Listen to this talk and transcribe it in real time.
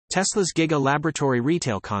Tesla's Giga Laboratory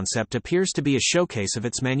retail concept appears to be a showcase of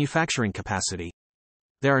its manufacturing capacity.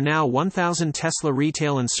 There are now 1,000 Tesla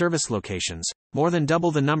retail and service locations, more than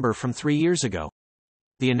double the number from 3 years ago.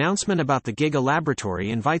 The announcement about the Giga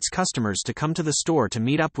Laboratory invites customers to come to the store to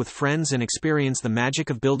meet up with friends and experience the magic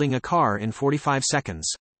of building a car in 45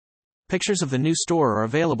 seconds. Pictures of the new store are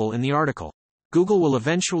available in the article. Google will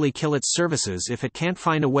eventually kill its services if it can't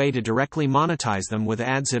find a way to directly monetize them with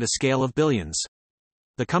ads at a scale of billions.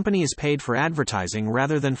 The company is paid for advertising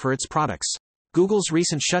rather than for its products. Google's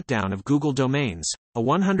recent shutdown of Google Domains, a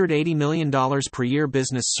 $180 million per year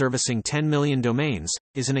business servicing 10 million domains,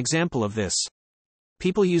 is an example of this.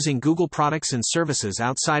 People using Google products and services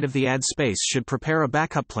outside of the ad space should prepare a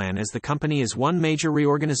backup plan, as the company is one major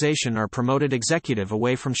reorganization or promoted executive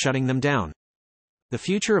away from shutting them down. The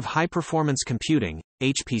future of high-performance computing,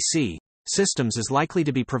 HPC, systems is likely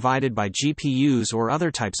to be provided by GPUs or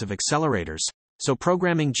other types of accelerators, so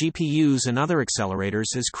programming GPUs and other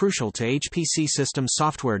accelerators is crucial to HPC system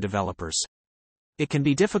software developers. It can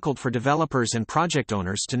be difficult for developers and project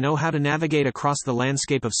owners to know how to navigate across the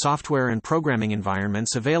landscape of software and programming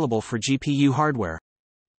environments available for GPU hardware.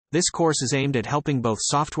 This course is aimed at helping both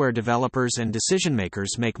software developers and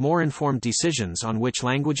decision-makers make more informed decisions on which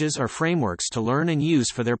languages or frameworks to learn and use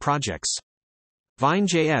for their projects.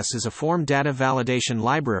 Vine.js is a form data validation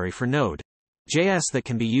library for Node.js that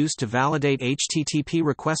can be used to validate HTTP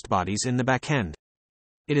request bodies in the backend.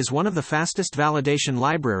 It is one of the fastest validation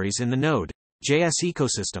libraries in the Node.js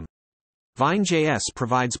ecosystem. Vine.js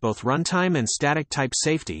provides both runtime and static type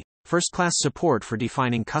safety, first-class support for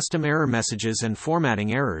defining custom error messages and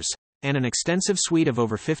formatting errors, and an extensive suite of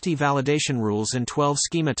over 50 validation rules and 12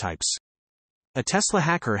 schema types. A Tesla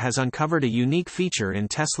hacker has uncovered a unique feature in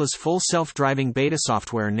Tesla's full self-driving beta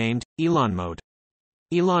software named Elon Mode.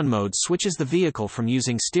 Elon Mode switches the vehicle from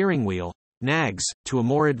using steering wheel (nags) to a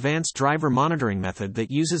more advanced driver monitoring method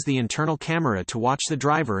that uses the internal camera to watch the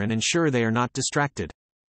driver and ensure they are not distracted.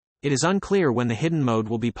 It is unclear when the hidden mode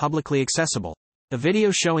will be publicly accessible. A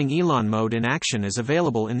video showing Elon Mode in action is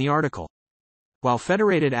available in the article. While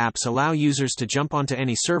federated apps allow users to jump onto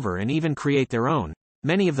any server and even create their own,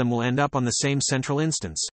 many of them will end up on the same central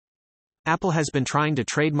instance. Apple has been trying to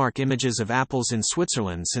trademark images of apples in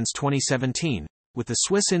Switzerland since 2017, with the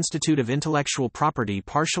Swiss Institute of Intellectual Property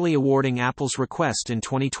partially awarding Apple's request in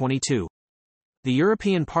 2022. The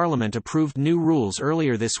European Parliament approved new rules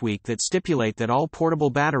earlier this week that stipulate that all portable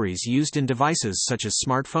batteries used in devices such as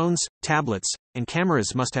smartphones, tablets, and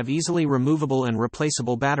cameras must have easily removable and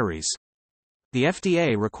replaceable batteries. The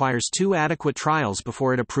FDA requires 2 adequate trials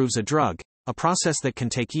before it approves a drug, a process that can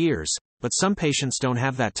take years, but some patients don't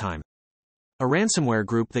have that time. A ransomware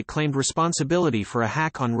group that claimed responsibility for a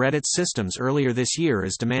hack on Reddit's systems earlier this year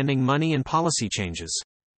is demanding money and policy changes.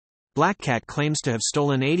 Black Cat claims to have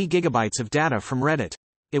stolen 80 gigabytes of data from Reddit.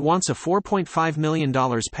 It wants a $4.5 million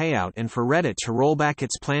payout and for Reddit to roll back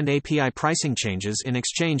its planned API pricing changes in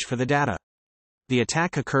exchange for the data. The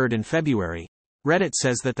attack occurred in February. Reddit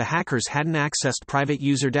says that the hackers hadn't accessed private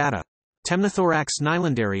user data. Temnothorax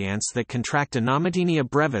nylanderi ants that contract Anomadynia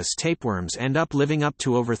brevis tapeworms end up living up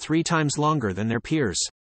to over 3 times longer than their peers.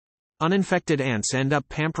 Uninfected ants end up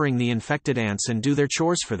pampering the infected ants and do their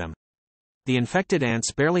chores for them. The infected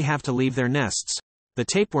ants barely have to leave their nests. The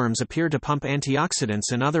tapeworms appear to pump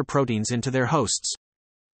antioxidants and other proteins into their hosts.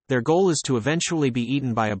 Their goal is to eventually be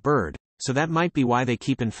eaten by a bird, so that might be why they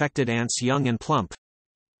keep infected ants young and plump.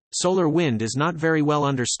 Solar wind is not very well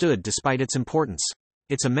understood despite its importance.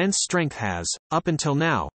 Its immense strength has, up until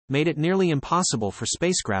now, made it nearly impossible for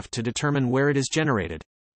spacecraft to determine where it is generated.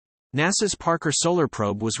 NASA's Parker Solar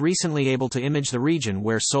Probe was recently able to image the region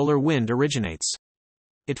where solar wind originates.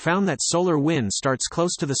 It found that solar wind starts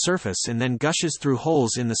close to the surface and then gushes through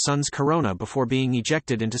holes in the sun's corona before being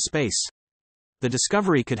ejected into space. The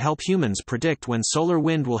discovery could help humans predict when solar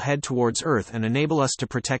wind will head towards Earth and enable us to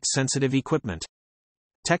protect sensitive equipment.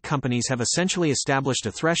 Tech companies have essentially established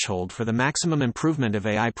a threshold for the maximum improvement of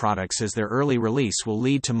AI products, as their early release will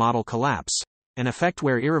lead to model collapse, an effect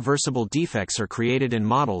where irreversible defects are created in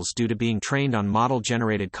models due to being trained on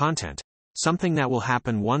model-generated content, something that will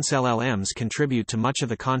happen once LLMs contribute to much of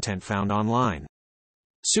the content found online.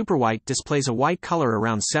 Superwhite displays a white color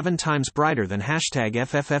around 7 times brighter than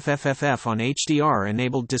 #FFFFFF on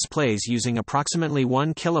HDR-enabled displays using approximately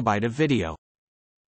 1 kilobyte of video.